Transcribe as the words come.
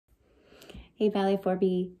Hey, Ballet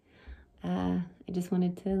 4B. I just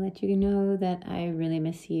wanted to let you know that I really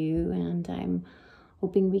miss you, and I'm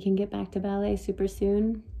hoping we can get back to ballet super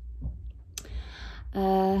soon.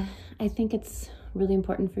 I think it's really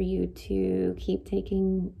important for you to keep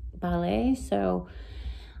taking ballet, so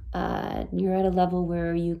you're at a level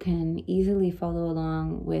where you can easily follow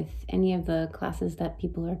along with any of the classes that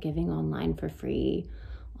people are giving online for free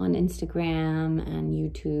on Instagram and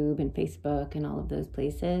YouTube and Facebook and all of those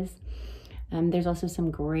places. There's also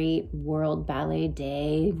some great World Ballet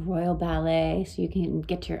Day, Royal Ballet, so you can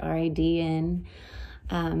get your RAD in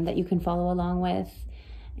that you can follow along with.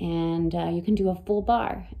 And you can do a full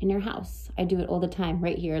bar in your house. I do it all the time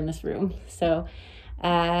right here in this room. So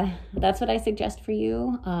that's what I suggest for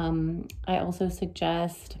you. I also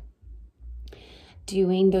suggest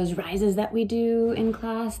doing those rises that we do in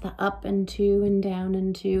class, the up and two and down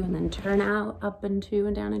and two, and then turn out, up and two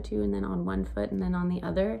and down and two, and then on one foot and then on the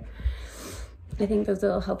other. I think those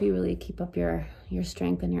will help you really keep up your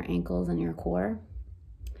strength and your ankles and your core.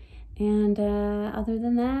 And other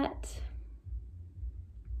than that,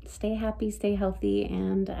 stay happy, stay healthy,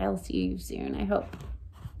 and I'll see you soon, I hope.